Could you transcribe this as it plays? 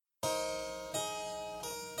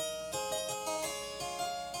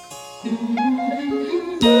Join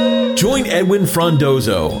Edwin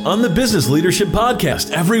Frondozo on the Business Leadership Podcast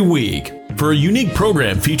every week for a unique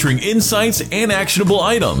program featuring insights and actionable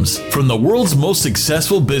items from the world's most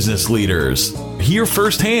successful business leaders. Hear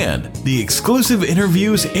firsthand the exclusive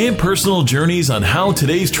interviews and personal journeys on how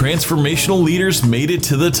today's transformational leaders made it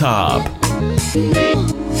to the top.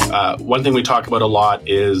 One thing we talk about a lot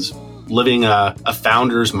is living a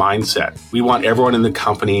founder's mindset. We want everyone in the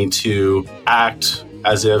company to act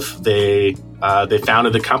as if they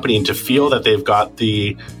founded the company and to feel that they've got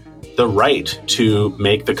the right to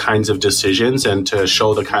make the kinds of decisions and to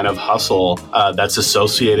show the kind of hustle that's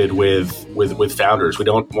associated with founders. We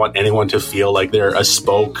don't want anyone to feel like they're a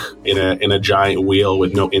spoke in a giant wheel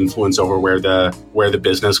with no influence over where the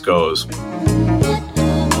business goes.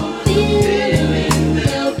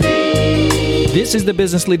 This is the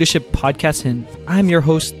Business Leadership Podcast, and I'm your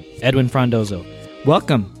host, Edwin Frondozo.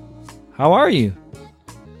 Welcome. How are you?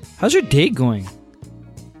 How's your day going?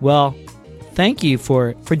 Well, thank you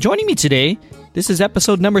for joining me today. This is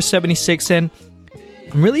episode number 76, and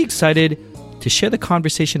I'm really excited to share the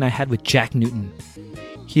conversation I had with Jack Newton.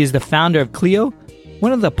 He is the founder of Clio,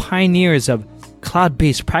 one of the pioneers of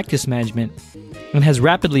cloud-based practice management, and has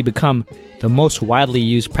rapidly become the most widely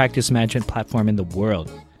used practice management platform in the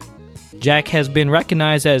world. Jack has been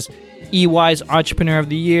recognized as EY's Entrepreneur of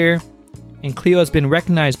the Year, and Clio has been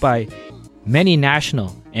recognized by many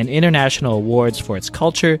national and international awards for its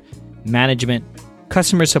culture, management,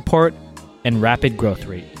 customer support, and rapid growth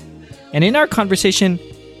rate. And in our conversation,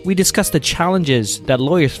 we discussed the challenges that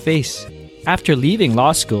lawyers face after leaving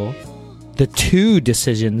law school, the two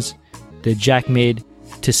decisions that Jack made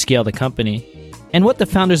to scale the company, and what the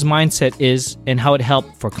founder's mindset is and how it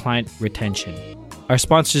helped for client retention. Our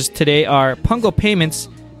sponsors today are Pungo Payments,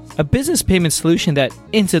 a business payment solution that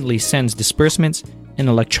instantly sends disbursements and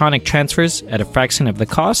electronic transfers at a fraction of the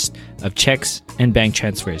cost of checks and bank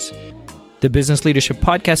transfers. The Business Leadership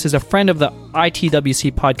Podcast is a friend of the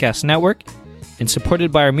ITWC Podcast Network and supported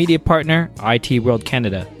by our media partner, IT World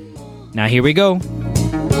Canada. Now here we go.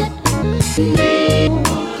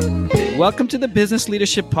 Welcome to the Business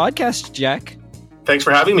Leadership Podcast, Jack. Thanks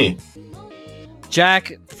for having me.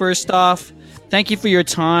 Jack, first off, thank you for your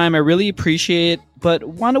time. I really appreciate it. But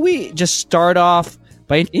why don't we just start off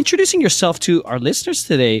by introducing yourself to our listeners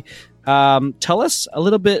today. Tell us a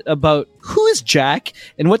little bit about who is Jack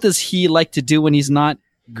and what does he like to do when he's not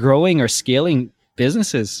growing or scaling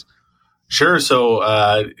businesses? Sure. So,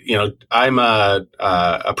 I'm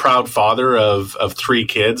a proud father of three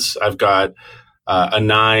kids. I've got a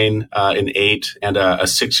 9, an 8, and a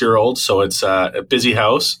 6-year-old. So it's a busy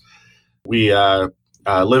house. We live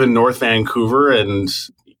in North Vancouver and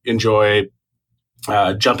enjoy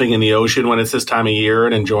jumping in the ocean when it's this time of year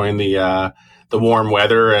and enjoying the warm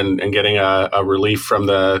weather and getting a relief from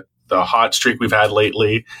the hot streak we've had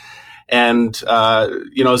lately. And,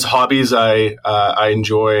 as hobbies, I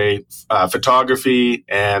enjoy photography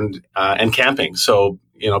and camping. So,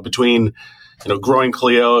 between, growing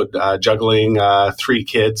Clio, juggling 3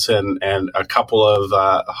 kids and a couple of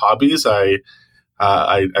hobbies, I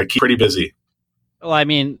keep pretty busy. Well, I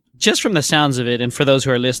mean, just from the sounds of it, and for those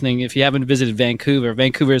who are listening, if you haven't visited Vancouver,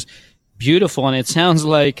 Vancouver's beautiful, and it sounds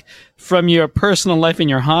like from your personal life and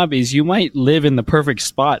your hobbies, you might live in the perfect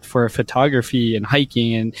spot for photography and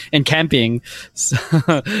hiking and camping. So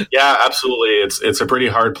yeah, absolutely. It's a pretty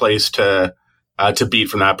hard place to beat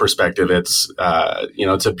from that perspective. It's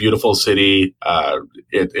it's a beautiful city.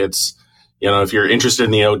 It's if you're interested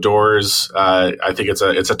in the outdoors, I think it's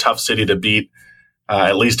a tough city to beat.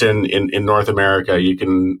 At least in North America, you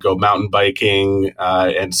can go mountain biking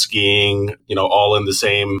and skiing, all in the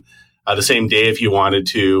same day if you wanted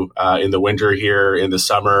to. In the winter here, in the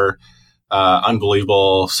summer,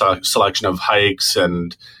 unbelievable selection of hikes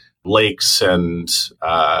and lakes and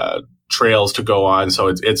trails to go on. So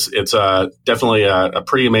it's definitely a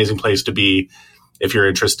pretty amazing place to be if you're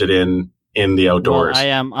interested in the outdoors. Well, I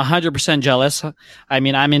am 100% jealous. I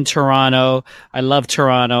mean, I'm in Toronto. I love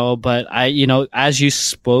Toronto, but as you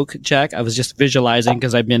spoke, Jack, I was just visualizing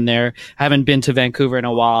because I've been there. I haven't been to Vancouver in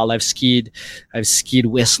a while. I've skied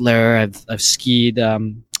Whistler. I've skied,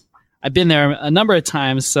 I've been there a number of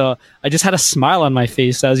times. So I just had a smile on my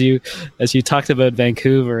face as you talked about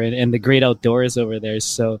Vancouver and the great outdoors over there.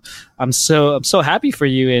 So I'm so happy for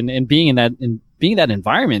you and being in that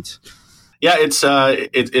environment. Yeah, it's a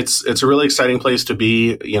really exciting place to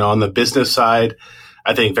be. On the business side,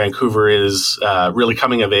 I think Vancouver is really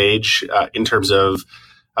coming of age in terms of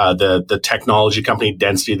the technology company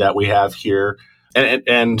density that we have here.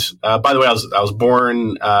 And by the way, I was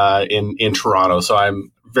born in Toronto, so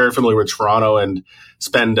I'm very familiar with Toronto and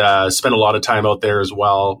spend a lot of time out there as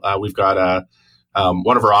well. We've got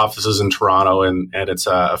one of our offices in Toronto, and it's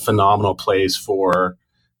a phenomenal place for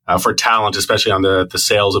talent, especially on the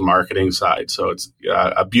sales and marketing side. So it's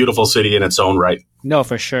a beautiful city in its own right. No,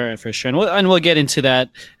 for sure. And we'll get into that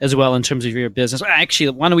as well in terms of your business.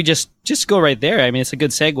 Actually, why don't we just go right there? I mean, it's a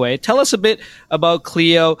good segue. Tell us a bit about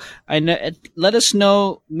Clio. Let us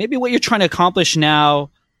know maybe what you're trying to accomplish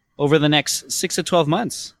now over the next 6 to 12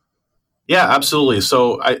 months. Yeah, absolutely.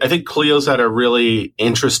 So I think Clio's at a really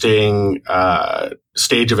interesting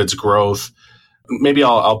stage of its growth. Maybe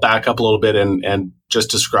I'll back up a little bit and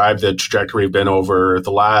just describe the trajectory we've been over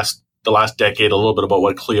the last decade, a little bit about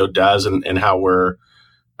what Clio does and how we're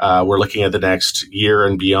looking at the next year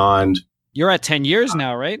and beyond. You're at 10 years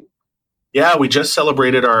now, right? Yeah, we just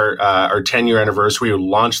celebrated our 10-year anniversary. We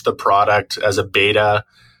launched the product as a beta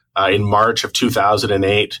in March of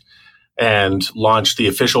 2008 and launched the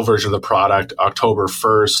official version of the product October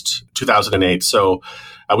 1st, 2008. So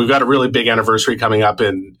we've got a really big anniversary coming up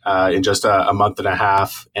in just a month and a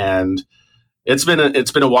half, and it's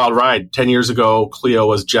been a wild ride. 10 years ago, Clio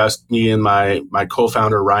was just me and my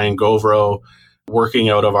co-founder Ryan Govro working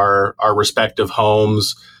out of our respective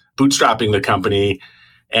homes, bootstrapping the company,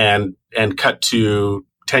 and cut to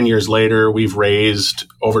 10 years later, we've raised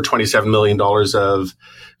over $27 million of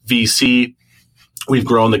VC. We've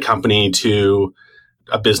grown the company to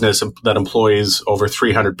a business that employs over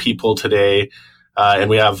 300 people today, and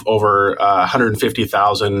we have over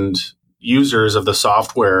 150,000 users of the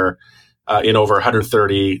software in over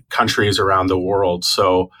 130 countries around the world.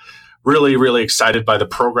 So really, really excited by the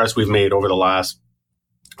progress we've made over the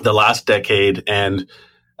last decade. And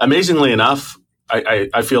amazingly enough,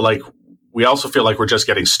 I feel like we also feel like we're just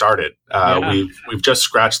getting started. We've just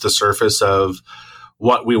scratched the surface of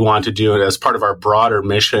what we want to do as part of our broader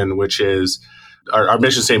mission, which is our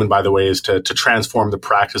mission statement, by the way, is to transform the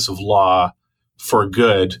practice of law for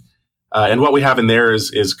good. And what we have in there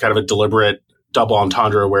is kind of a deliberate double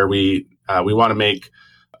entendre where we want to make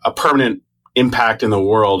a permanent impact in the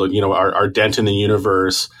world, our dent in the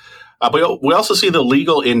universe. But we also see the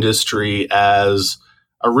legal industry as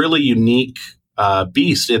a really unique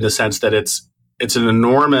beast in the sense that it's an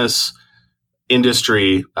enormous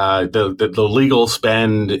industry. The legal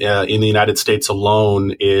spend in the United States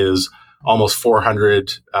alone is almost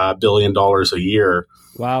 $400 billion a year.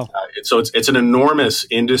 Wow. So it's an enormous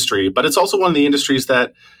industry, but it's also one of the industries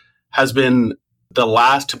that has been the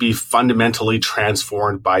last to be fundamentally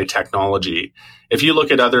transformed by technology. If you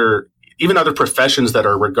look at other professions that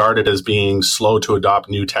are regarded as being slow to adopt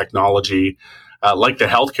new technology, like the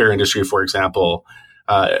healthcare industry, for example,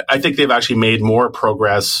 I think they've actually made more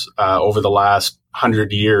progress over the last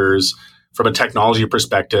 100 years from a technology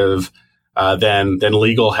perspective than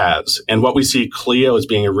legal has. And what we see Clio as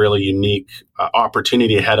being a really unique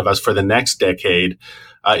opportunity ahead of us for the next decade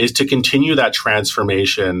is to continue that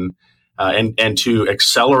transformation and to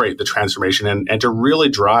accelerate the transformation and to really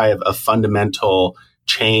drive a fundamental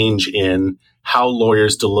change in how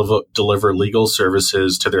lawyers deliver legal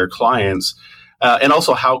services to their clients, and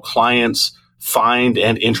also how clients find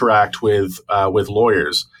and interact with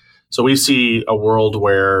lawyers. So we see a world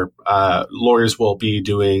where lawyers will be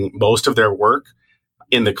doing most of their work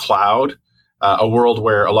in the cloud, a world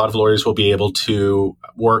where a lot of lawyers will be able to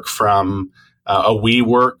work from a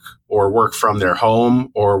WeWork or work from their home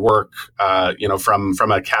or work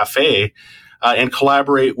from a cafe and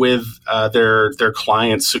collaborate with their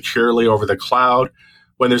clients securely over the cloud.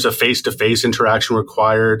 When there's a face-to-face interaction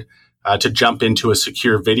required, to jump into a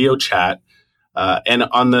secure video chat. And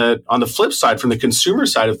on the flip side, from the consumer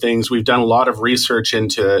side of things, we've done a lot of research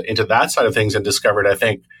into that side of things and discovered, I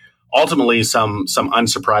think, ultimately some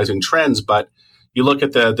unsurprising trends. But you look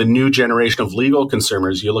at the new generation of legal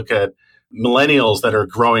consumers, you look at millennials that are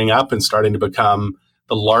growing up and starting to become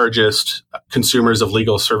the largest consumers of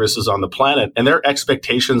legal services on the planet, and their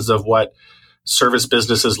expectations of what service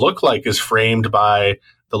businesses look like is framed by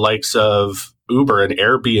the likes of Uber and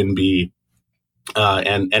Airbnb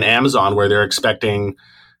and Amazon, where they're expecting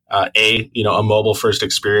a mobile first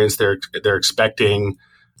experience. They're expecting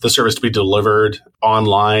the service to be delivered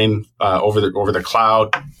online over the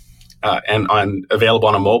cloud and available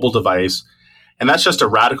on a mobile device. And that's just a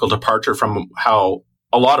radical departure from how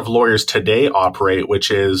a lot of lawyers today operate, which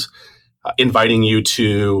is inviting you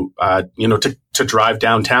to drive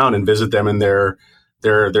downtown and visit them in their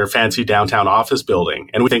fancy downtown office building.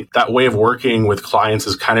 And we think that way of working with clients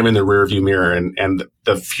is kind of in the rearview mirror, and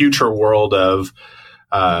the future world of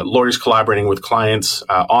lawyers collaborating with clients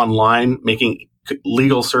online, making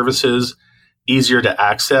legal services easier to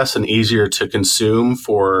access and easier to consume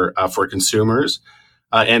for consumers,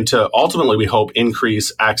 and to ultimately, we hope,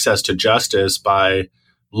 increase access to justice by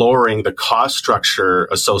lowering the cost structure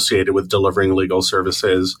associated with delivering legal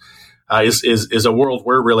services, is a world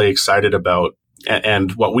we're really excited about,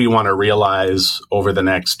 and what we want to realize over the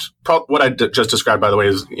next. What I just described, by the way,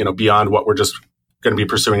 is beyond what we're just going to be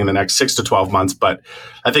pursuing in the next 6 to 12 months. But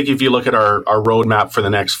I think if you look at our roadmap for the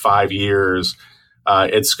next 5 years,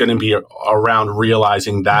 it's going to be around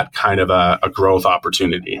realizing that kind of a growth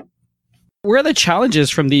opportunity. Where are the challenges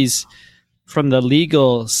from the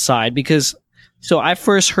legal side? Because so I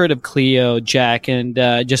first heard of Clio, Jack, and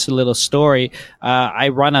just a little story. I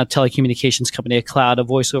run a telecommunications company, a cloud, a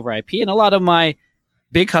voice over IP, and a lot of my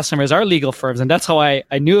big customers are legal firms, and that's how I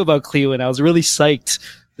knew about Clio, and I was really psyched.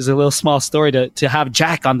 There's a little small story to have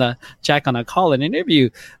Jack on a call and interview.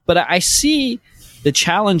 But I see the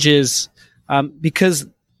challenges because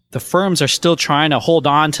the firms are still trying to hold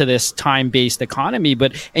on to this time-based economy.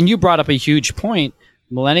 And you brought up a huge point.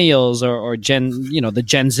 Millennials or Gen, the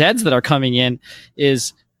Gen Zs that are coming in,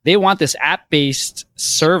 is they want this app-based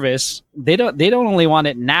service. They don't only want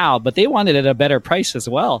it now, but they want it at a better price as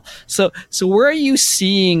well. So where are you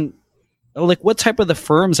seeing, like, what type of the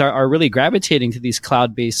firms are really gravitating to these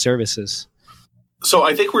cloud-based services? So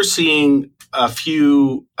I think we're seeing a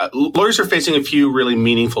few lawyers are facing a few really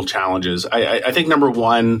meaningful challenges. I think number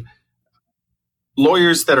one,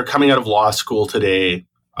 lawyers that are coming out of law school today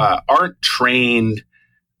aren't trained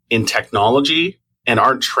in technology and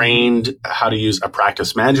aren't trained how to use a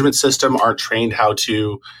practice management system, aren't trained how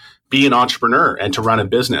to be an entrepreneur and to run a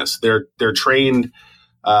business. They're trained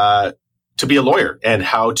to be a lawyer and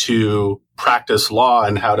how to practice law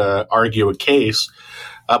and how to argue a case.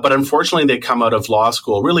 But unfortunately, they come out of law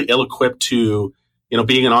school really ill-equipped to,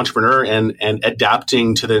 being an entrepreneur and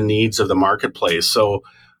adapting to the needs of the marketplace. So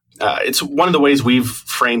it's one of the ways we've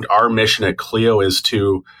framed our mission at Clio is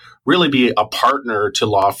to really be a partner to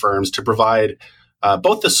law firms to provide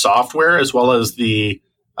both the software as well as the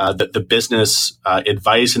business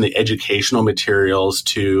advice and the educational materials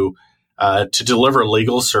to deliver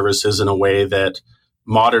legal services in a way that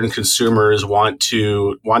modern consumers want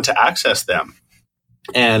to access them.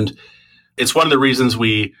 And it's one of the reasons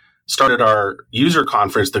we started our user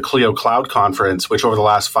conference, the Clio Cloud Conference, which over the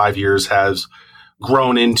last 5 years has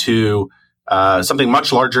grown into something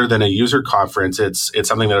much larger than a user conference. It's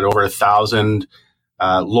something that over 1,000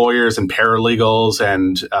 lawyers and paralegals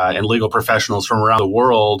and legal professionals from around the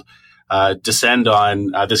world descend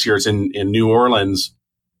on. This year it's in New Orleans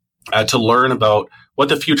to learn about what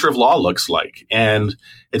the future of law looks like. And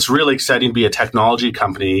it's really exciting to be a technology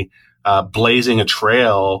company blazing a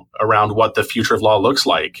trail around what the future of law looks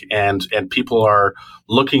like. And people are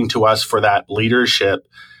looking to us for that leadership.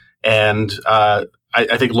 And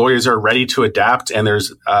I think lawyers are ready to adapt, and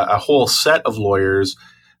there's a whole set of lawyers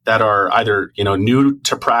that are either new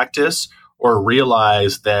to practice or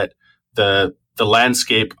realize that the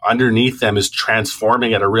landscape underneath them is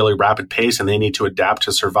transforming at a really rapid pace, and they need to adapt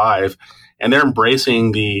to survive. And they're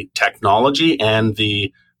embracing the technology and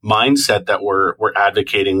the mindset that we're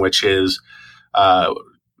advocating, which is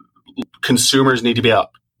consumers need to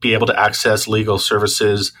be able to access legal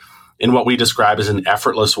services in what we describe as an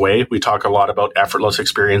effortless way. We talk a lot about effortless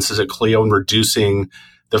experiences at Clio and reducing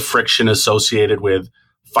the friction associated with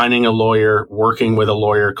finding a lawyer, working with a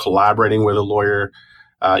lawyer, collaborating with a lawyer,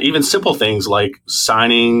 even simple things like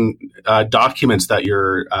signing documents that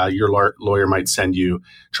your lawyer might send you,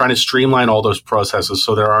 trying to streamline all those processes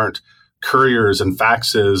so there aren't couriers and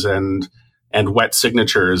faxes and wet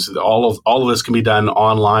signatures. All of this can be done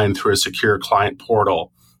online through a secure client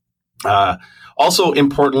portal. Also,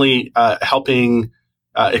 importantly, helping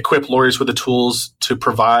equip lawyers with the tools to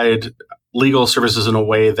provide legal services in a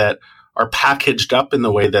way that are packaged up in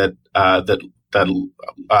the way that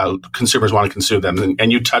consumers want to consume them.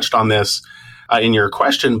 And you touched on this in your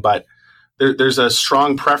question, but there's a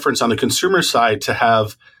strong preference on the consumer side to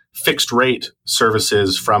have fixed rate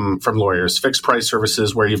services from lawyers, fixed price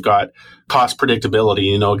services where you've got cost predictability.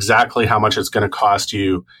 You know exactly how much it's going to cost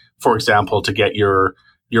you, for example, to get your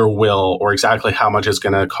will, or exactly how much it's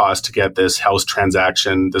going to cost to get this house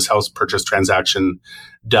purchase transaction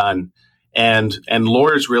done. And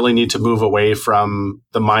lawyers really need to move away from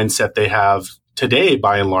the mindset they have today,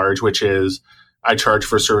 by and large, which is I charge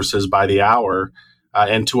for services by the hour,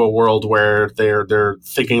 into a world where they're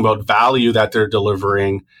thinking about value that they're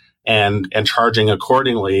delivering and charging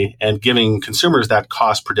accordingly and giving consumers that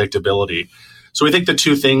cost predictability. So we think the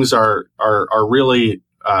two things are really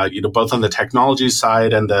both on the technology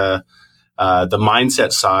side and the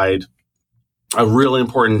mindset side, a really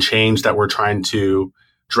important change that we're trying to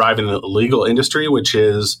drive in the legal industry, which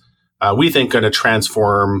is we think, going to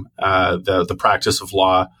transform the practice of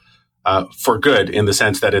law for good, in the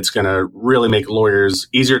sense that it's going to really make lawyers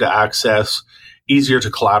easier to access, easier to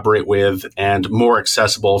collaborate with, and more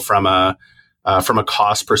accessible from a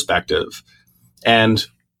cost perspective. And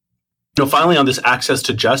finally, on this access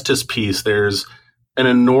to justice piece, there's an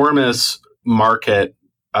enormous market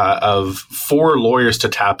for lawyers to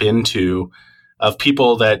tap into, of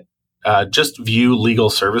people that just view legal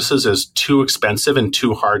services as too expensive and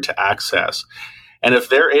too hard to access. And if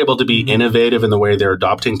they're able to be innovative in the way they're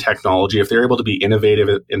adopting technology, if they're able to be innovative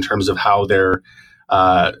in terms of how they're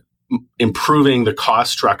improving the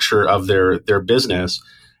cost structure of their business,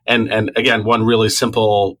 and again, one really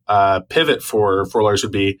simple pivot for lawyers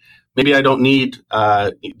would be, maybe I don't need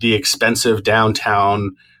the expensive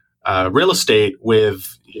downtown real estate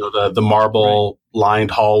with the marble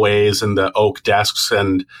lined hallways and the oak desks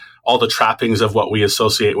and all the trappings of what we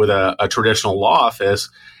associate with a traditional law office,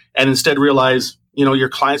 and instead realize your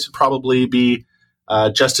clients would probably be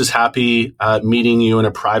just as happy meeting you in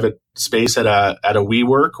a private space at a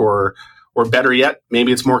WeWork, or better yet,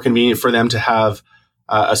 maybe it's more convenient for them to have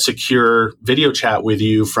a secure video chat with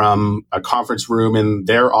you from a conference room in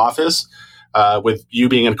their office, with you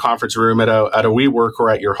being in a conference room at a WeWork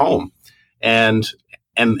or at your home. And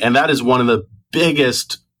that is one of the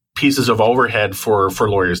biggest pieces of overhead for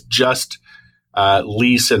lawyers, just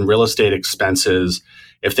lease and real estate expenses.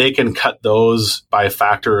 If they can cut those by a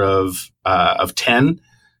factor of 10,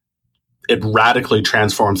 it radically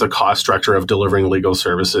transforms the cost structure of delivering legal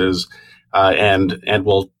services, and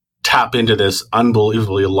will tap into this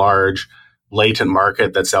unbelievably large latent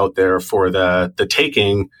market that's out there for the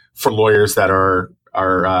taking, for lawyers that are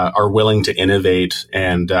willing to innovate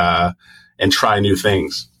and try new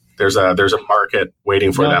things. There's a market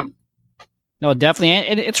waiting for them. No, definitely.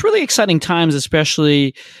 And it's really exciting times,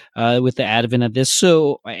 especially with the advent of this.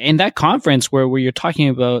 So in that conference where you're talking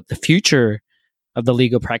about the future of the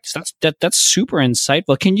legal practice, that's super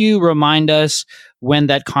insightful. Can you remind us when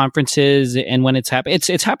that conference is and when it's happening?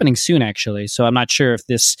 It's happening soon, actually. So I'm not sure if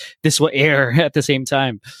this will air at the same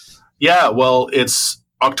time. Yeah, well, it's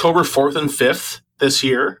October 4th and 5th this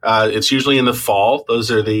year. It's usually in the fall.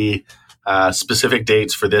 Those are the specific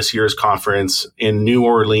dates for this year's conference in New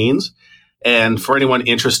Orleans. And for anyone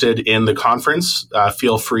interested in the conference,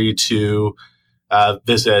 feel free to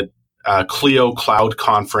visit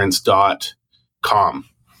cliocloudconference.com.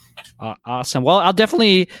 Awesome. Well, I'll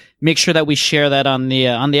definitely make sure that we share that on the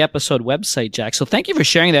episode website, Jack. So thank you for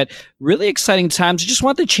sharing that. Really exciting times. I just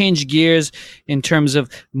want to change gears in terms of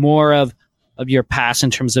more of your past in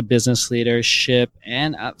terms of business leadership.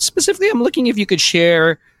 And specifically, I'm looking if you could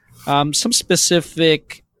share some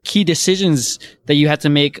specific key decisions that you had to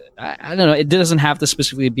make. I don't know, it doesn't have to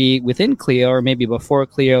specifically be within Clio or maybe before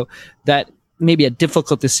Clio, that maybe a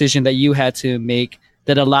difficult decision that you had to make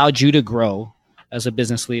that allowed you to grow as a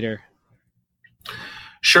business leader.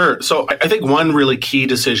 Sure. So I think one really key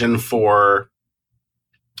decision for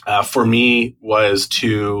me was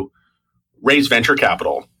to raise venture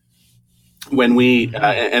capital. When we,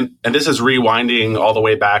 and this is rewinding all the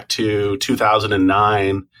way back to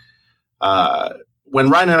 2009, when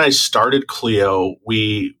Ryan and I started Clio,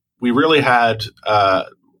 we really had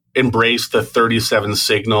embraced the 37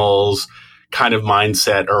 signals kind of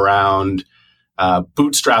mindset around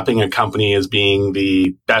bootstrapping a company as being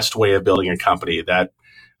the best way of building a company. That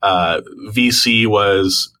VC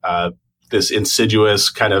was this insidious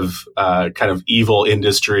kind of evil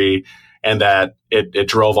industry, and that it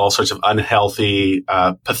drove all sorts of unhealthy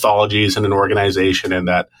pathologies in an organization, and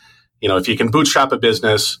that if you can bootstrap a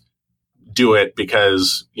business, do it,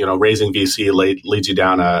 because raising VC leads you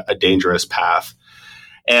down a dangerous path.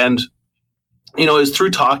 And it's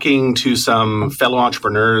through talking to some fellow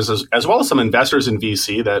entrepreneurs as well as some investors in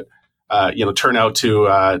VC that turn out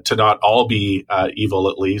to not all be evil,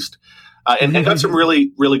 at least, and got some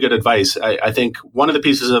really, really good advice. I think one of the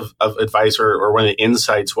pieces of advice or one of the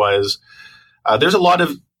insights was there's a lot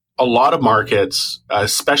of markets,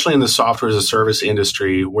 especially in the software as a service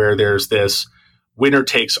industry, where there's this winner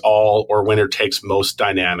takes all or winner takes most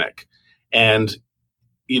dynamic. And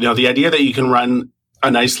the idea that you can run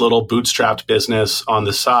a nice little bootstrapped business on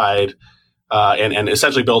the side and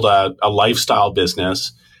essentially build a lifestyle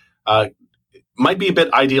business might be a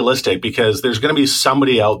bit idealistic, because there's going to be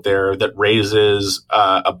somebody out there that raises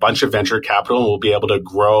a bunch of venture capital and will be able to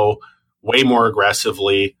grow way more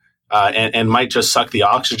aggressively and might just suck the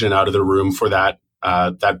oxygen out of the room for that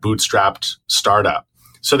bootstrapped startup.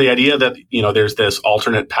 So the idea that there's this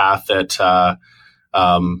alternate path that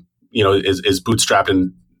is bootstrapped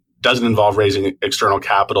and doesn't involve raising external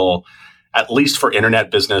capital at least for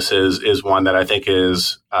internet businesses, is one that I think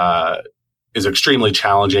is extremely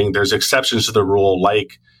challenging. There's exceptions to the rule,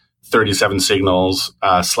 like 37 Signals /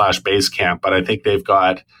 Basecamp, but I think they've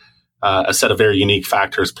got a set of very unique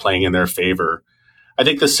factors playing in their favor. I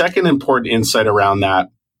think the second important insight around that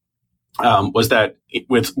was that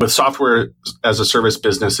with software as a service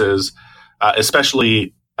businesses,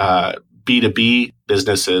 especially B2B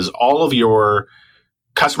businesses, all of your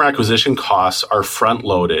customer acquisition costs are front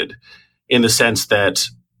loaded, in the sense that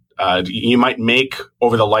you might make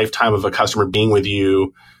over the lifetime of a customer being with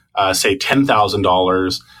you, say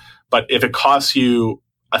 $10,000, but if it costs you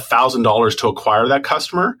 $1,000 to acquire that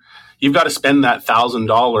customer, you've got to spend that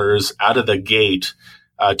 $1,000 out of the gate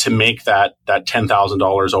to make that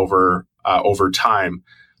 $10,000 over time.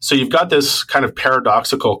 So you've got this kind of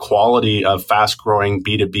paradoxical quality of fast-growing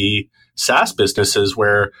B2B SaaS businesses,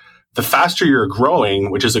 where the faster you're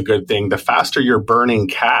growing, which is a good thing, the faster you're burning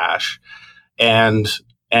cash. And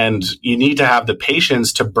you need to have the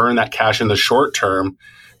patience to burn that cash in the short term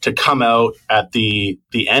to come out at the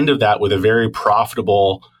end of that with a very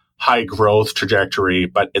profitable, high growth trajectory.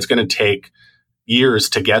 But it's going to take years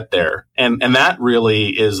to get there. And that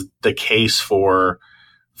really is the case for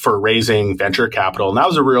raising venture capital. And that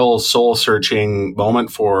was a real soul searching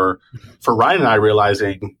moment for Ryan and I,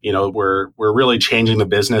 realizing, we're really changing the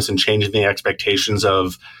business and changing the expectations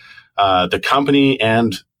of the company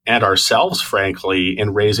and ourselves, frankly,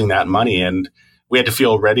 in raising that money. And we had to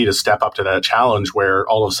feel ready to step up to that challenge, where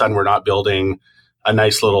all of a sudden we're not building a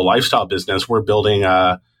nice little lifestyle business. We're building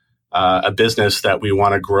a business that we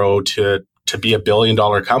want to grow to be $1 billion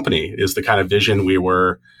company, is the kind of vision we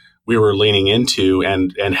were leaning into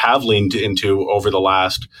and have leaned into over the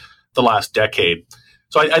last decade.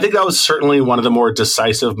 So I think that was certainly one of the more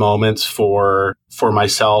decisive moments for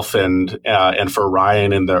myself and for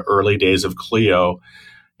Ryan in the early days of Clio.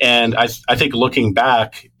 And I think looking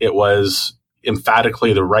back, it was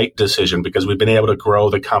emphatically the right decision, because we've been able to grow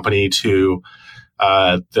the company to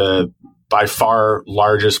the by far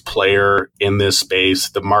largest player in this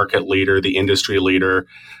space, the market leader, the industry leader,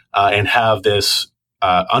 and have this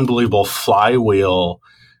unbelievable flywheel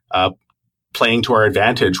playing to our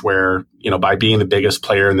advantage, where, by being the biggest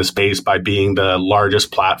player in the space, by being the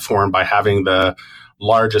largest platform, by having the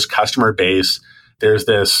largest customer base, there's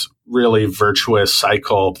this really virtuous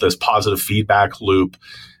cycle, this positive feedback loop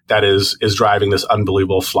that is driving this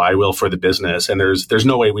unbelievable flywheel for the business. And there's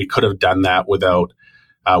no way we could have done that without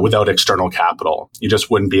external capital. You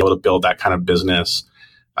just wouldn't be able to build that kind of business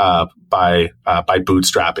by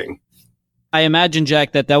bootstrapping. I imagine,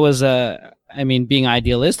 Jack, that was being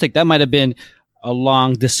idealistic, that might have been a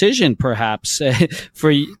long decision, perhaps,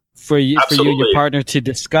 for you and your partner to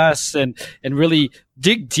discuss and really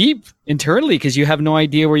dig deep internally, because you have no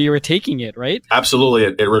idea where you were taking it, right?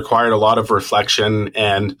 Absolutely. It required a lot of reflection.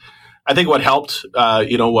 And I think what helped,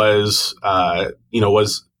 was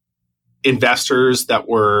investors that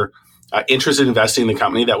were interested in investing in the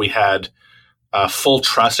company that we had full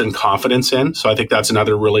trust and confidence in. So I think that's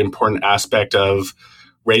another really important aspect of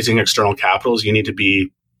raising external capital, is you need to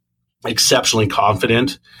be exceptionally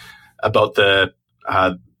confident about the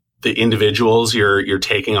individuals you're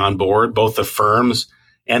taking on board, both the firms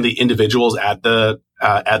and the individuals at the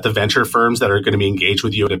venture firms that are going to be engaged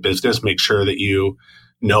with you at a business. Make sure that you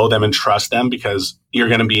know them and trust them, because you're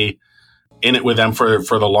going to be in it with them for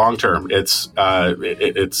the long term. It's a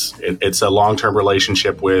long-term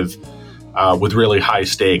relationship with really high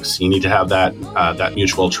stakes. You need to have that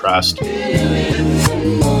mutual trust.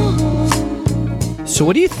 So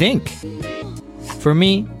what do you think? For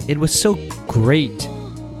me, it was so great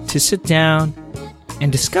to sit down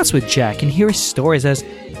and discuss with Jack and hear his stories, as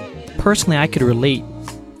personally I could relate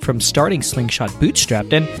from starting Slingshot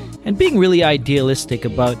bootstrapped and being really idealistic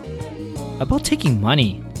about taking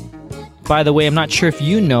money. By the way, I'm not sure if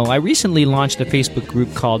you know, I recently launched a Facebook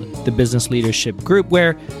group called the Business Leadership Group,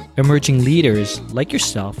 where emerging leaders like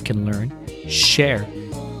yourself can learn, share,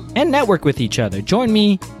 and network with each other. Join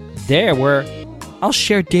me there, where I'll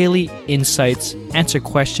share daily insights, answer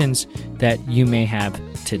questions that you may have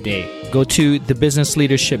today. Go to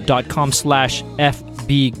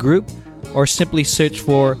thebusinessleadership.com/FB group, or simply search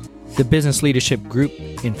for the Business Leadership Group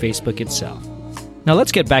in Facebook itself. Now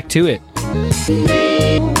let's get back to it.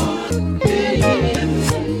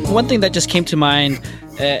 One thing that just came to mind,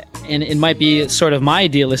 and it might be sort of my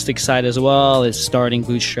idealistic side as well, is starting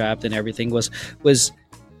bootstrapped and everything, was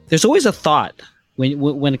there's always a thought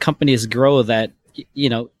when companies grow that,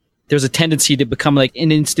 there's a tendency to become like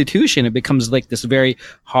an institution. It becomes like this very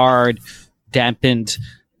hard, dampened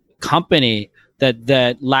company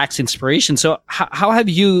that lacks inspiration. So how have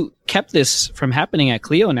you kept this from happening at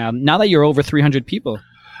Clio now that you're over 300 people?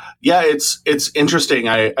 Yeah, it's interesting.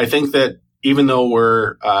 I think that even though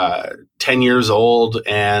we're 10 years old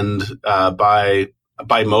and by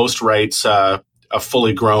most rights a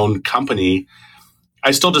fully grown company,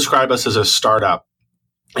 I still describe us as a startup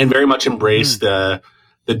and very much embrace the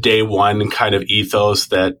day one kind of ethos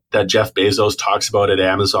that Jeff Bezos talks about at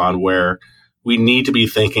Amazon, where we need to be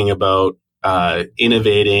thinking about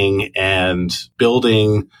innovating and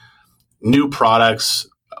building new products,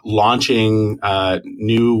 launching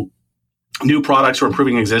new products or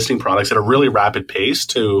improving existing products at a really rapid pace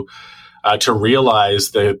to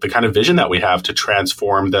realize the kind of vision that we have to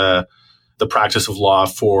transform the practice of law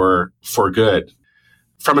for good.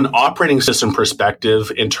 From an operating system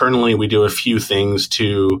perspective, internally, we do a few things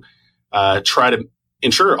to try to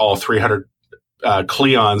ensure all 300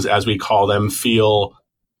 Cleons, as we call them, feel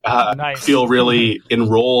really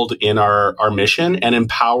enrolled in our mission and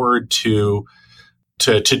empowered to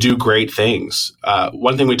do great things.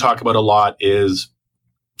 One thing we talk about a lot is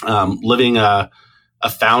living a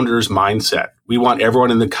founder's mindset. We want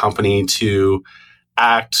everyone in the company to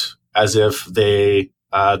act as if they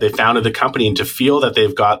founded the company and to feel that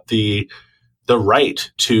they've got the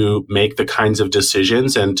right to make the kinds of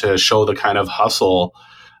decisions and to show the kind of hustle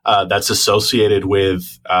that's associated with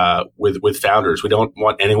founders. We don't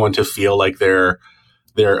want anyone to feel like they're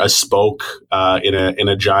a spoke in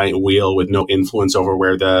a giant wheel with no influence over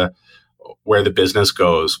where the business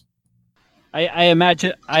goes. I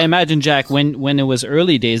imagine, Jack, when it was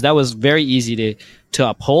early days, that was very easy to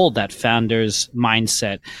uphold that founder's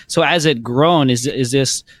mindset. So as it grown, is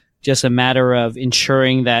this just a matter of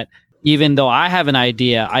ensuring that even though I have an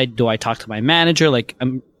idea, I talk to my manager? Like,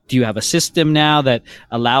 do you have a system now that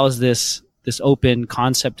allows this open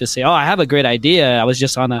concept to say, oh, I have a great idea. I was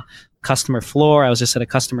just on a customer floor. I was just at a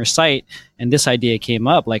customer site and this idea came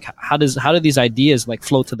up. Like, how do these ideas like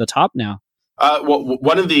float to the top now? Well,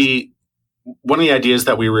 one of the ideas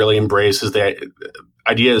that we really embrace is that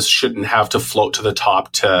ideas shouldn't have to float to the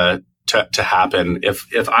top to happen.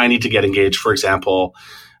 If I need to get engaged, for example,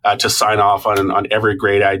 to sign off on every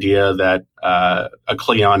great idea that a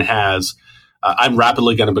Cleon has, I'm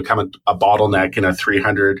rapidly going to become a bottleneck in a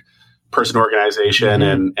 300-person organization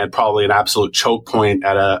and probably an absolute choke point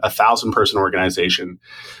at a 1,000-person organization.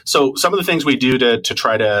 So some of the things we do to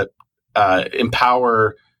try to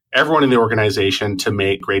empower everyone in the organization to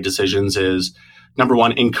make great decisions is, number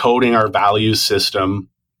one, encoding our value system.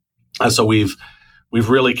 So we've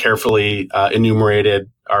really carefully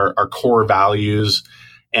enumerated our core values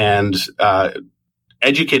and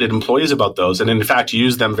educated employees about those, and in fact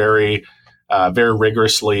use them very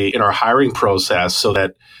rigorously in our hiring process, so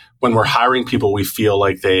that when we're hiring people, we feel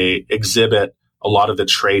like they exhibit a lot of the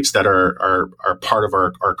traits that are part of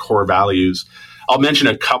our core values. I'll mention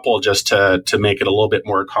a couple just to make it a little bit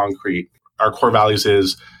more concrete. Our core values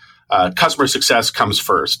is customer success comes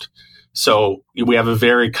first. So we have a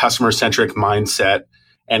very customer-centric mindset,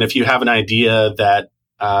 and if you have an idea that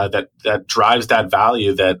drives that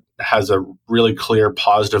value, that has a really clear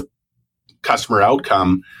positive customer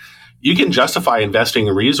outcome, you can justify investing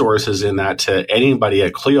resources in that to anybody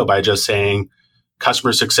at Clio by just saying,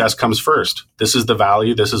 customer success comes first. This is the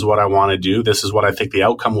value. This is what I want to do. This is what I think the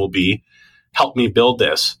outcome will be. Help me build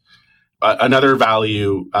this. Another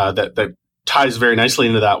value that ties very nicely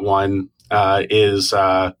into that one is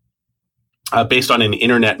based on an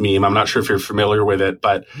internet meme. I'm not sure if you're familiar with it,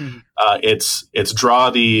 but it's draw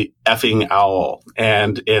the effing owl,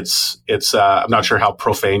 and it's I'm not sure how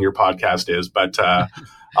profane your podcast is, but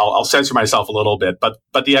I'll censor myself a little bit.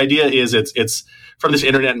 But the idea is it's from this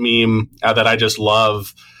internet meme that I just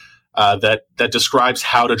love that describes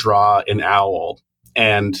how to draw an owl.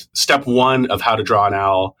 And step one of how to draw an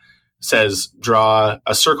owl says draw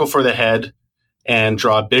a circle for the head and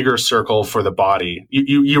draw a bigger circle for the body.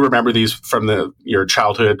 You remember these from your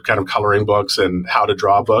childhood kind of coloring books and how to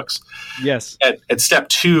draw books? Yes. At step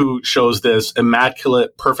two shows this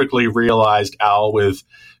immaculate, perfectly realized owl with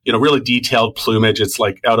really detailed plumage. It's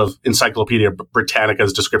like out of Encyclopedia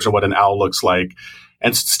Britannica's description of what an owl looks like.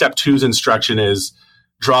 And step two's instruction is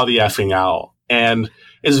draw the effing owl. And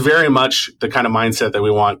is very much the kind of mindset that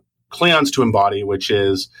we want Cleons to embody, which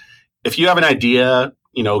is if you have an idea,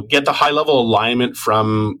 get the high level alignment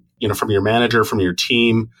from your manager, from your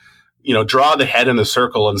team, draw the head in the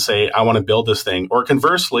circle and say, I want to build this thing. Or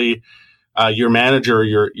conversely, your manager,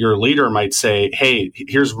 your leader might say, hey,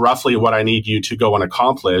 here's roughly what I need you to go and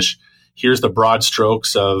accomplish. Here's the broad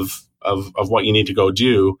strokes of what you need to go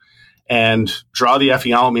do. and draw the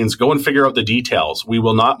effing out means go and figure out the details. We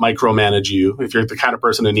will not micromanage you. If you're the kind of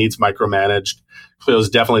person who needs micromanaged, Clio is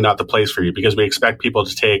definitely not the place for you, because we expect people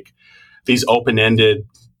to take these open-ended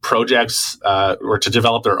projects or to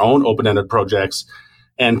develop their own open-ended projects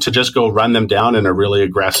and to just go run them down in a really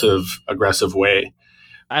aggressive way.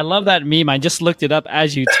 I love that meme. I just looked it up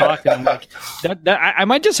as you talked, and I'm like, I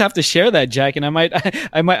might just have to share that, Jack, and I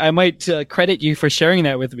might credit you for sharing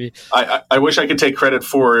that with me. I wish I could take credit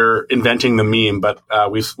for inventing the meme, but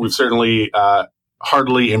we've certainly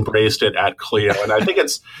heartily embraced it at Clio, and I think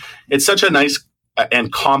it's such a nice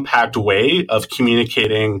and compact way of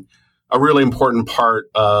communicating a really important part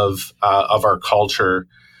of our culture.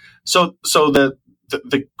 So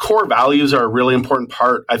the core values are a really important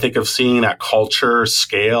part, I think, of seeing that culture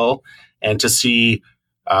scale, and to see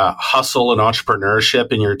hustle and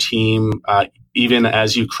entrepreneurship in your team, even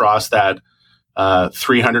as you cross that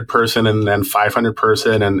 300 person and then 500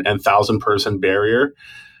 person and 1,000 person barrier.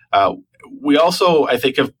 We also, I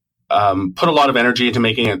think, have put a lot of energy into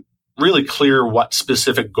making it really clear what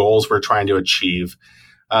specific goals we're trying to achieve.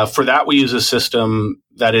 For that, we use a system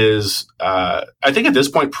that is, I think at this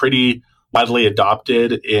point, pretty widely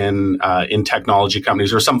adopted in technology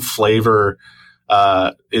companies, or some flavor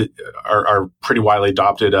are pretty widely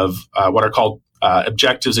adopted of what are called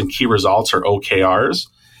objectives and key results, or OKRs.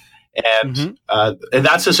 And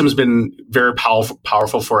that system has been very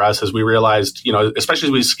powerful for us, as we realized, especially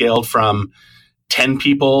as we scaled from 10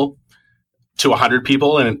 people to 100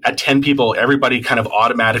 people. And at 10 people, everybody kind of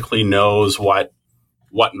automatically knows what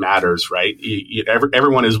matters, right?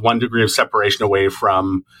 Everyone is one degree of separation away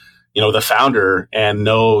from the founder, and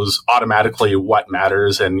knows automatically what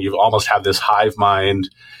matters. And you almost have this hive mind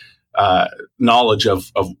knowledge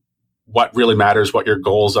of what really matters, what your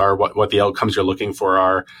goals are, what the outcomes you're looking for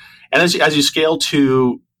are. And as you scale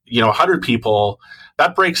to 100 people,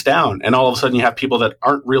 that breaks down, and all of a sudden you have people that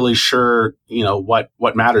aren't really sure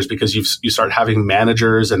what matters, because you start having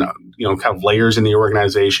managers and kind of layers in the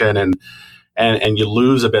organization, and you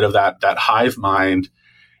lose a bit of that hive mind.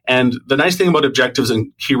 And the nice thing about objectives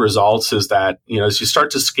and key results is that, as you start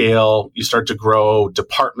to scale, you start to grow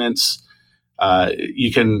departments,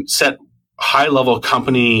 you can set high-level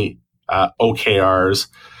company OKRs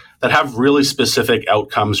that have really specific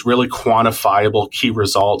outcomes, really quantifiable key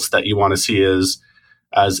results that you want to see as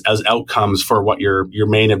outcomes for what your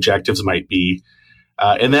main objectives might be.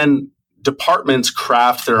 And then departments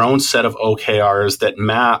craft their own set of OKRs that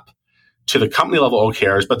map to the company-level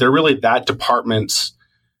OKRs, but they're really that department's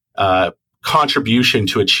contribution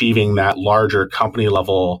to achieving that larger company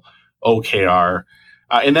level OKR.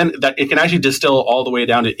 And then that it can actually distill all the way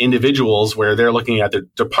down to individuals, where they're looking at the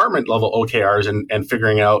department level OKRs and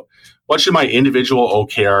figuring out, what should my individual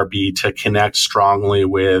OKR be to connect strongly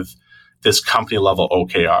with this company level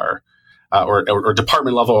OKR, or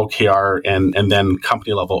department level OKR and then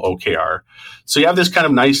company level OKR. So you have this kind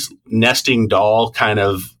of nice nesting doll kind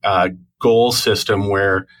of goal system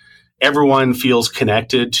where everyone feels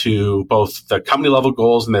connected to both the company level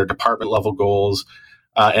goals and their department level goals,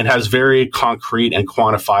 and has very concrete and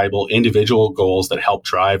quantifiable individual goals that help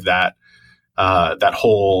drive that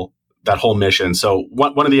whole mission. So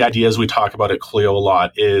one of the ideas we talk about at Clio a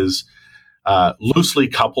lot is loosely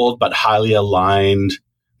coupled but highly aligned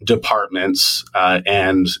departments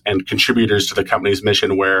and contributors to the company's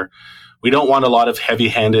mission, where we don't want a lot of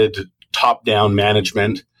heavy-handed top-down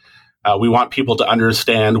management. We want people to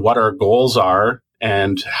understand what our goals are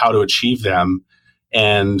and how to achieve them.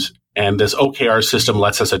 And this OKR system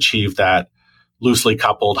lets us achieve that loosely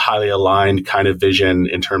coupled, highly aligned kind of vision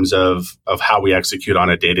in terms of how we execute on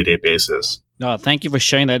a day-to-day basis. Oh, thank you for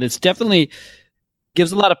sharing that. It's definitely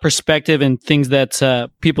gives a lot of perspective and things that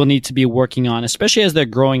people need to be working on, especially as they're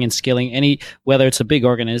growing and scaling, whether it's a big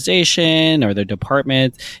organization or their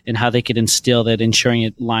department, and how they could instill that, ensuring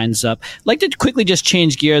it lines up. I'd like to quickly just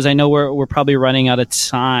change gears. I know we're probably running out of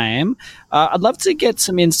time. I'd love to get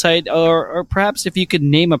some insight, or perhaps if you could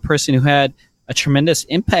name a person who had a tremendous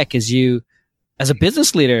impact as a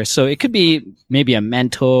business leader. So it could be maybe a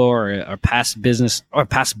mentor or past business or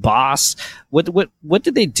past boss. What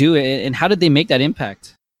did they do, and how did they make that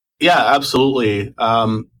impact? Yeah, absolutely.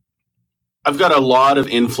 I've got a lot of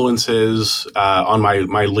influences on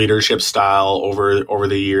my leadership style over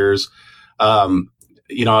the years. I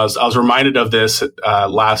was reminded of this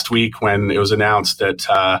last week when it was announced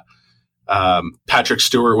that Patrick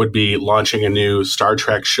Stewart would be launching a new Star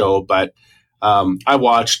Trek show. But I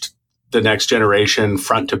watched The Next Generation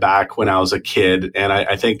front to back when I was a kid, and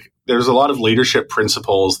I think there's a lot of leadership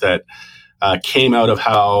principles that came out of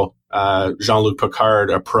how Jean-Luc Picard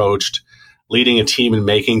approached leading a team and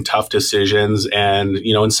making tough decisions. And,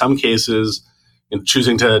 in some cases,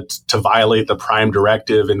 choosing to violate the prime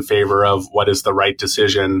directive in favor of what is the right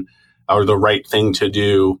decision or the right thing to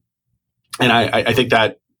do. And I think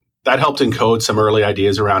that helped encode some early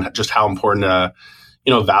ideas around just how important a,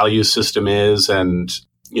 value system is, and,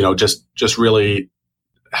 just really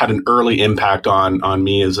had an early impact on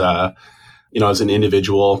me as as an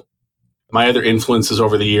individual. My other influences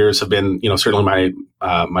over the years have been, certainly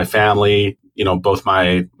my family. Both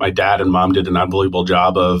my dad and mom did an unbelievable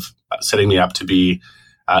job of setting me up to be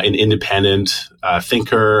an independent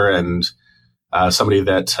thinker and somebody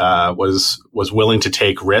that was willing to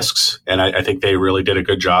take risks. And I think they really did a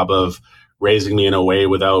good job of raising me in a way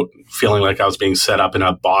without feeling like I was being set up in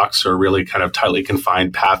a box or really kind of tightly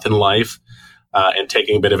confined path in life, and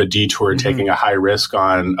taking a bit of a detour and taking a high risk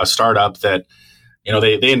on a startup that,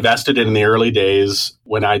 they invested in the early days.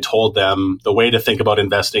 When I told them the way to think about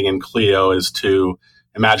investing in Clio is to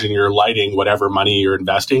imagine you're lighting whatever money you're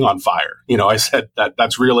investing on fire. I said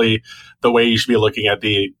that's really the way you should be looking at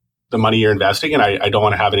the money you're investing. And I don't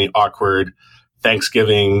want to have any awkward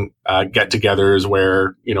Thanksgiving get-togethers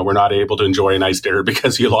where, we're not able to enjoy a nice dinner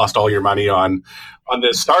because you lost all your money on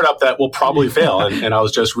this startup that will probably fail. And I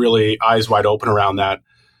was just really eyes wide open around that,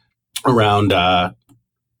 around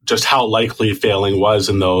just how likely failing was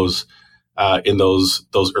in those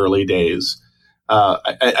early days.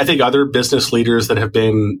 I think other business leaders that have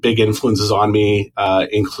been big influences on me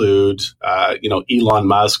include, Elon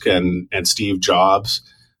Musk and Steve Jobs.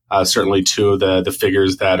 Certainly two of the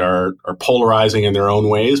figures that are polarizing in their own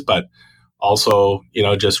ways, but also,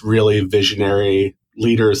 just really visionary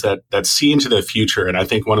leaders that see into the future. And I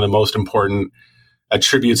think one of the most important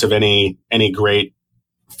attributes of any great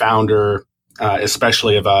founder,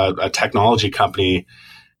 especially of a technology company,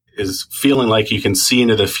 is feeling like you can see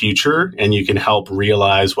into the future and you can help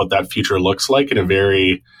realize what that future looks like in a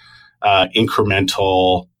very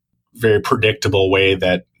incremental, very predictable way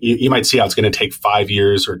that you might see how it's going to take 5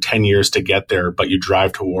 years or 10 years to get there, but you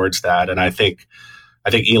drive towards that. And I think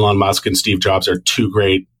Elon Musk and Steve Jobs are two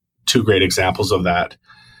great examples of that.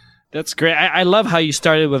 That's great. I love how you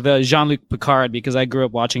started with Jean-Luc Picard, because I grew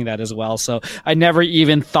up watching that as well. So I never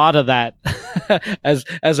even thought of that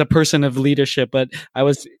as a person of leadership. But I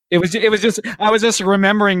was just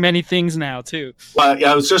remembering many things now too. Well,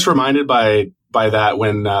 yeah, I was just reminded by that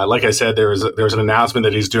when, like I said, there was an announcement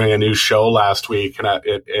that he's doing a new show last week, and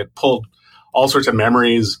it pulled all sorts of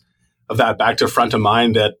memories of that back to front of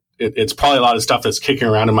mind. That it's probably a lot of stuff that's kicking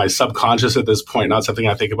around in my subconscious at this point, not something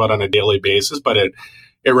I think about on a daily basis, but it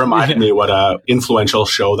reminded me what a influential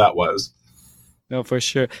show that was. No, for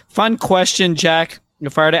sure. Fun question, Jack.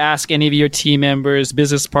 If I were to ask any of your team members,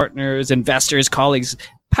 business partners, investors, colleagues,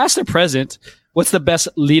 past or present, what's the best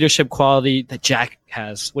leadership quality that Jack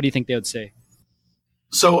has? What do you think they would say?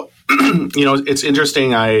 So, it's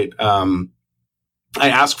interesting. I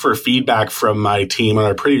ask for feedback from my team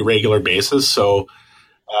on a pretty regular basis. So,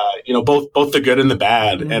 both the good and the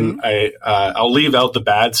bad. Mm-hmm. And I'll leave out the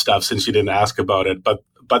bad stuff since you didn't ask about it.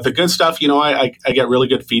 But the good stuff, I get really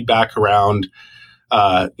good feedback around,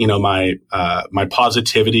 my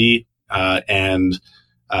positivity and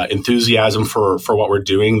enthusiasm for what we're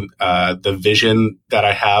doing, the vision that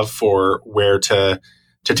I have for where to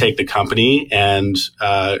take the company, and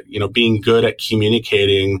being good at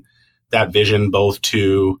communicating that vision both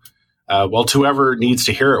to whoever needs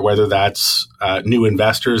to hear it, whether that's new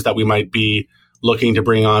investors that we might be looking to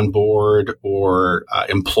bring on board, or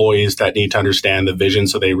employees that need to understand the vision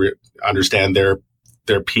so they understand their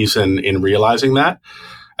piece in realizing that.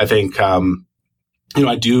 I think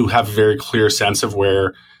I do have a very clear sense of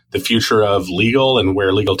where the future of legal and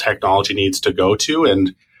where legal technology needs to go to,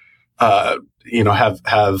 and have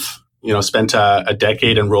spent a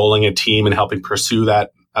decade enrolling a team and helping pursue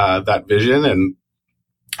that vision. And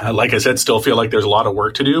like I said, still feel like there's a lot of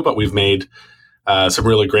work to do, but we've made some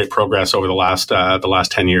really great progress over the last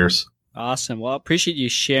 10 years. Awesome. Well, I appreciate you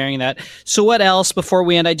sharing that. So what else before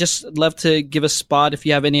we end? I just love to give a spot if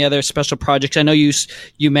you have any other special projects. I know you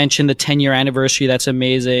mentioned the 10-year anniversary. That's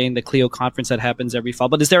amazing. The Clio conference that happens every fall.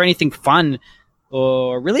 But is there anything fun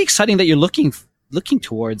or really exciting that you're looking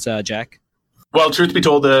towards, Jack? Well, truth be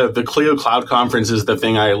told, the Clio Cloud Conference is the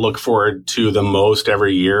thing I look forward to the most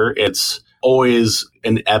every year. It's always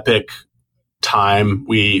an epic time.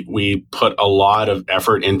 We put a lot of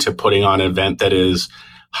effort into putting on an event that is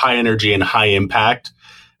high energy and high impact.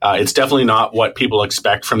 It's definitely not what people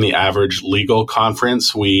expect from the average legal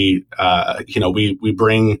conference. We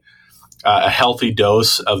bring a healthy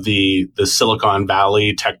dose of the Silicon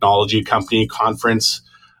Valley technology company conference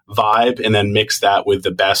vibe, and then mix that with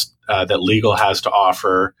the best that legal has to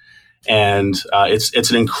offer. And it's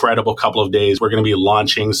an incredible couple of days. We're going to be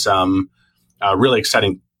launching some really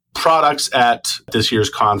exciting products at this year's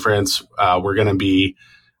conference. We're going to be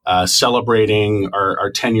celebrating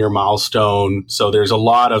our 10-year milestone. So there's a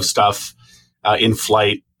lot of stuff in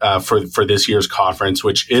flight for this year's conference,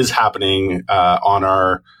 which is happening on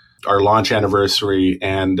our launch anniversary.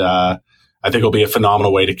 And I think it'll be a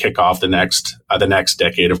phenomenal way to kick off the next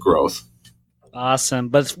decade of growth. Awesome.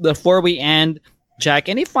 But before we end, Jack,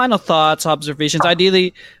 any final thoughts, observations,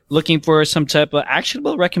 ideally looking for some type of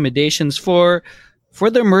actionable recommendations for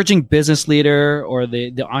the emerging business leader or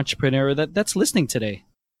the entrepreneur that's listening today?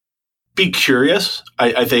 Be curious.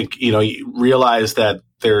 I think, you realize that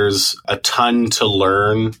there's a ton to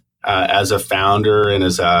learn as a founder and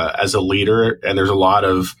as a leader, and there's a lot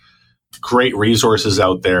of great resources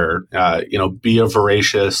out there. Be a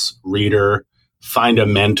voracious reader, find a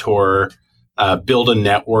mentor, build a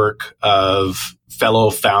network of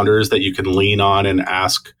fellow founders that you can lean on and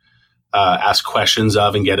ask questions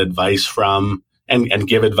of and get advice from and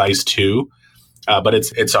give advice to. But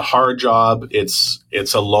it's a hard job.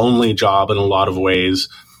 It's a lonely job in a lot of ways.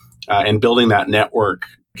 And building that network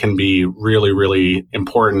can be really, really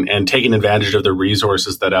important, and taking advantage of the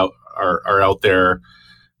resources that are out there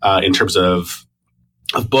in terms of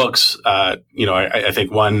books. I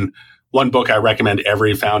think one book I recommend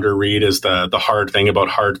every founder read is the Hard Thing About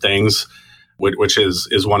Hard Things, which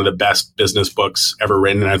is one of the best business books ever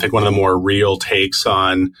written. And I think one of the more real takes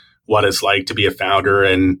on what it's like to be a founder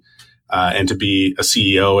and to be a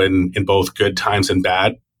CEO in both good times and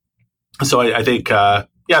bad. So I think,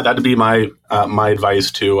 that'd be my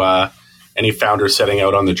advice to any founder setting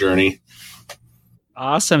out on the journey.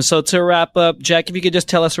 Awesome. So to wrap up, Jack, if you could just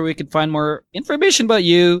tell us where we could find more information about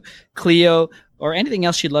you, Clio, or anything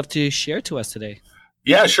else you'd love to share to us today.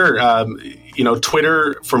 Yeah, sure.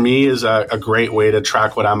 Twitter for me is a great way to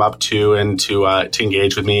track what I'm up to and to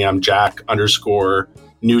engage with me. I'm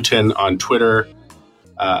Jack_Newton on Twitter.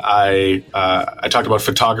 I talked about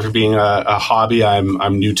photography being a hobby.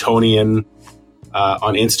 I'm Newtonian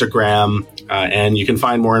on Instagram, and you can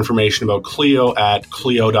find more information about Clio at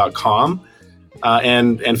Clio.com.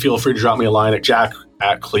 And feel free to drop me a line at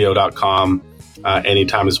jack@Clio.com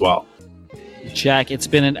anytime as well. Jack, it's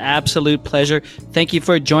been an absolute pleasure. Thank you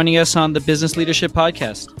for joining us on the Business Leadership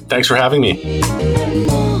Podcast. Thanks for having me.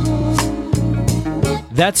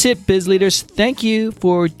 That's it, Biz Leaders. Thank you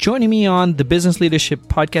for joining me on the Business Leadership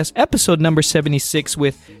Podcast, episode number 76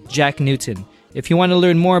 with Jack Newton. If you want to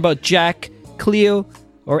learn more about Jack, Clio,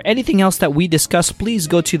 or anything else that we discussed, please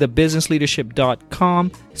go to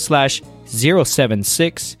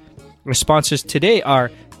thebusinessleadership.com/076. Our sponsors today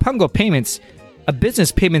are Pungo Payments, a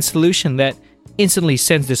business payment solution that instantly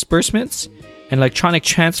sends disbursements and electronic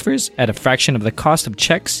transfers at a fraction of the cost of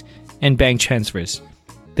checks and bank transfers.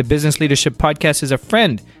 The Business Leadership Podcast is a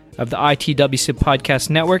friend of the ITWC Podcast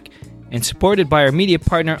Network and supported by our media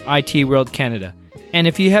partner, IT World Canada. And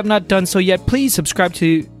if you have not done so yet, please subscribe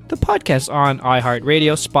to the podcast on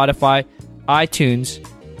iHeartRadio, Spotify, iTunes,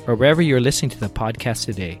 or wherever you're listening to the podcast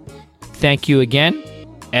today. Thank you again.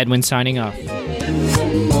 Edwin signing off.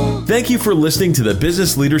 Thank you for listening to the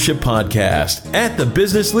Business Leadership Podcast at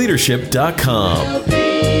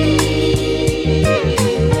thebusinessleadership.com.